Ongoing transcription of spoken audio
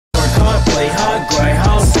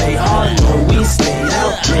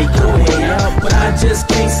just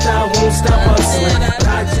can't stop, won't stop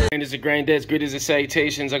hustling. And it's a granddad's greetings and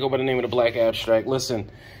salutations. I go by the name of the Black Abstract.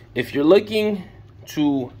 Listen, if you're looking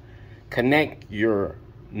to connect your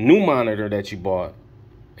new monitor that you bought,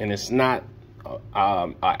 and it's not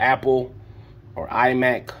Apple or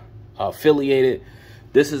iMac affiliated,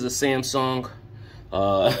 this is a Samsung.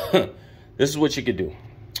 This is what you could do.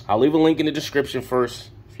 I'll leave a link in the description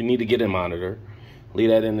first if you need to get a monitor. Leave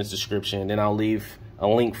that in the description, and then I'll leave a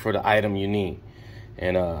link for the item you need.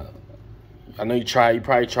 And I know you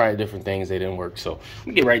probably tried different things, they didn't work. So let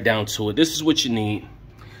me get right down to it. This is what you need.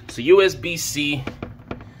 It's a USB-C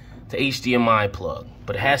to HDMI plug,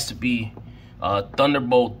 but it has to be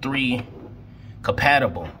Thunderbolt 3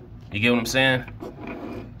 compatible. You get what I'm saying?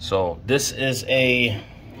 So this is I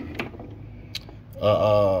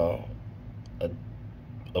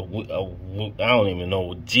don't even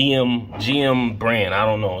know, GM brand. I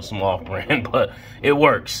don't know, it's some off brand, but it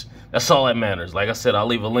works. That's all that matters. Like I said, I'll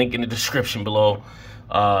leave a link in the description below.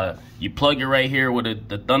 You plug it right here where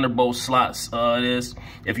the Thunderbolt slots is.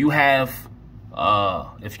 If you have,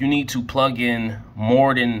 if you need to plug in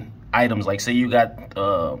more than items, like say you got,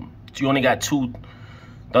 you only got 2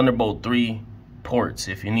 Thunderbolt 3 ports.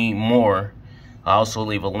 If you need more, I also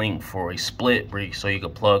leave a link for a split brick so you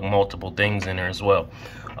can plug multiple things in there as well.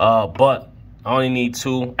 But I only need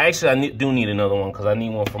 2. Actually, I do need another one because I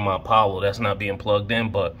need one for my Apollo that's not being plugged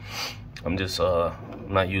in, but I'm just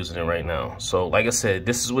not using it right now. So like I said,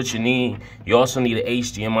 this is what you need. You also need an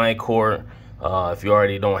HDMI cord. If you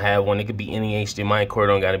already don't have one, it could be any HDMI cord.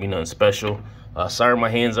 Don't got to be nothing special. Sorry, my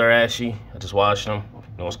hands are ashy. I just washed them. You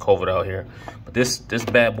know, it's COVID out here. But this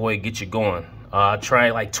bad boy get you going. I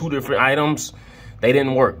tried like 2 different items. They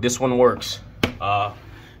didn't work. This one works.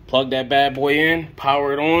 Plug that bad boy in,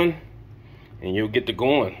 power it on, and you'll get to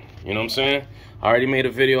going. You know what I'm saying? I already made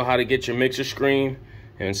a video how to get your mixer screen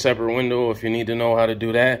in separate window if you need to know how to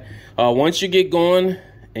do that. Once you get going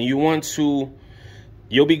and you want to,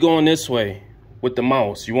 you'll be going this way with the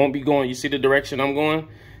mouse. You won't be going, you see the direction I'm going?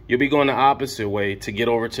 You'll be going the opposite way to get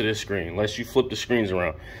over to this screen, unless you flip the screens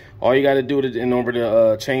around. All you got to do in order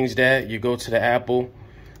to change that, you go to the Apple,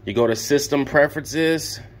 you go to System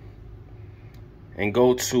Preferences, and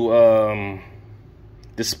go to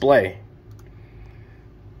Display.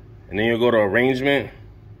 And then you'll go to Arrangement,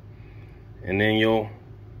 and then you'll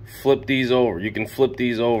flip these over. You can flip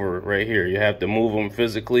these over right here. You have to move them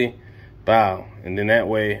physically. Bow. And then that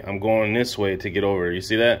way, I'm going this way to get over. You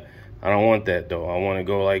see that? I don't want that though. I want to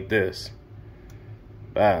go like this.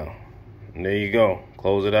 Bow. And there you go.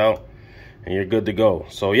 Close it out, and you're good to go.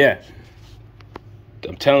 So yeah,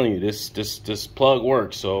 I'm telling you, this plug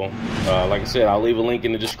works. So like I said, I'll leave a link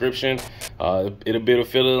in the description. It'll be a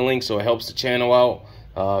fill of the link, so it helps the channel out.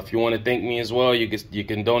 If you want to thank me as well, you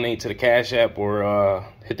can donate to the Cash App or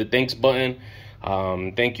hit the thanks button.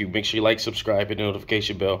 Thank you. Make sure you like, subscribe, hit the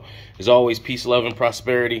notification bell. As always, peace, love, and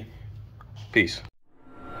prosperity. Peace.